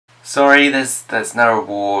Sorry, there's no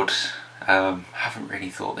reward. Haven't really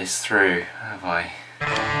thought this through, have I?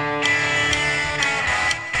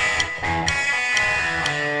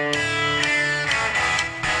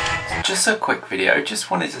 Just a quick video, just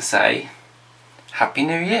wanted to say Happy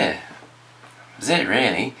New Year. That's it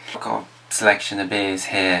really. I've got a selection of beers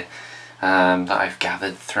here that I've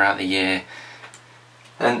gathered throughout the year,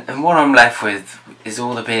 and what I'm left with is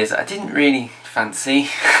all the beers that I didn't really fancy.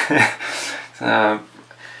 So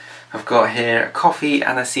I've got here a coffee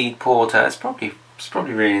and a seed porter. It's probably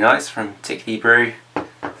really nice from MidlandBrew.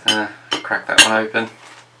 So crack that one open.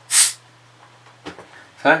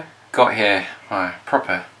 So got here my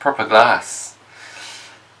proper glass.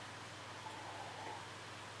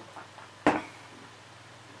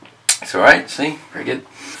 It's alright, see, pretty good.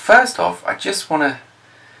 First off, I just want to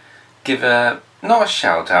give not a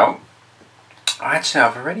shout out. Actually,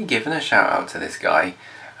 I've already given a shout out to this guy.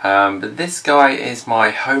 But this guy is my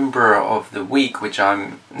Home Brewer of the Week, which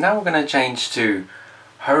I'm now going to change to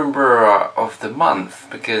Home Brewer of the Month,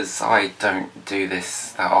 because I don't do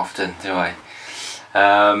this that often, do I?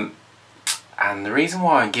 And the reason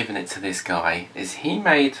why I'm giving it to this guy is he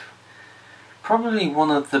made probably one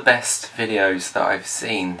of the best videos that I've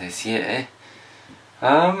seen this year.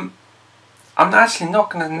 I'm actually not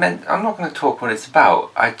going to talk what it's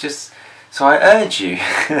about. So I urge you.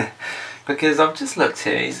 Because I've just looked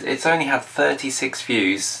here, it's only had 36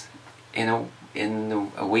 views in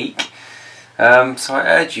a week. So I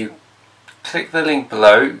urge you, click the link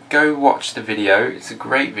below, go watch the video. It's a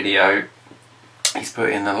great video. He's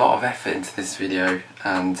put in a lot of effort into this video,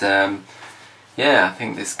 and yeah, I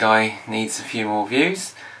think this guy needs a few more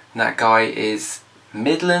views. And that guy is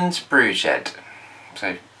MidlandBrewShed.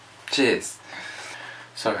 So cheers.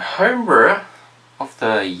 So Home Brewer of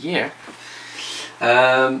the Year.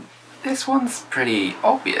 This one's pretty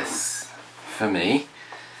obvious for me.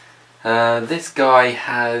 This guy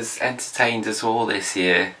has entertained us all this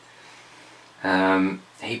year.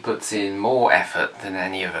 He puts in more effort than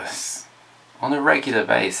any of us on a regular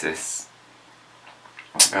basis.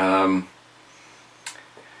 And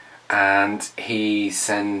he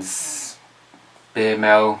sends beer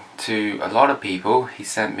mail to a lot of people. He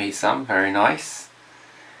sent me some, very nice.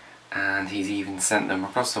 And he's even sent them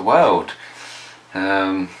across the world.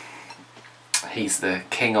 He's the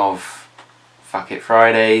king of Fuck It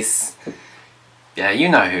Fridays. Yeah, you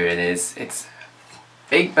know who it is. It's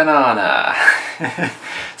Big Banana.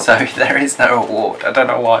 So there is no award. I don't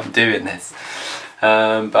know why I'm doing this.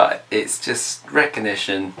 But it's just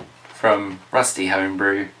recognition from Rusty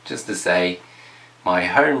Homebrew, just to say my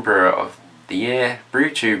Home Brewer of the Year,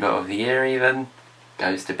 Brew Tuber of the Year even,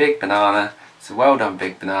 goes to Big Banana. So well done,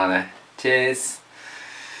 Big Banana. Cheers.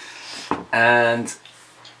 And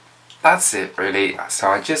that's it really. So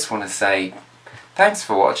I just want to say thanks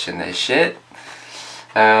for watching this shit.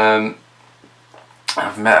 I've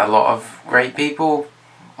met a lot of great people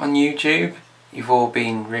on YouTube. You've all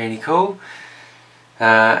been really cool.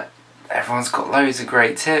 Everyone's got loads of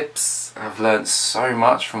great tips. I've learnt so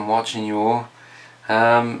much from watching you all.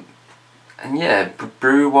 And yeah,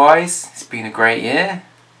 brew wise, it's been a great year.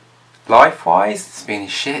 Life wise, it's been a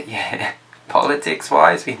shit year. Politics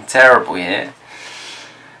wise, it's been a terrible year.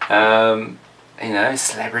 You know,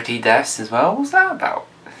 celebrity deaths as well. What's that about?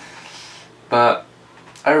 But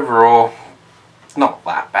overall, not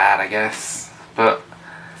that bad, I guess. But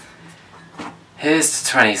here's to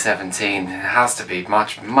 2017. It has to be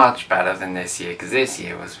much better than this year, because this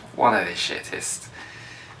year was one of the shittest.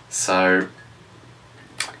 So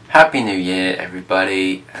Happy New Year,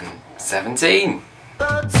 everybody, and 17.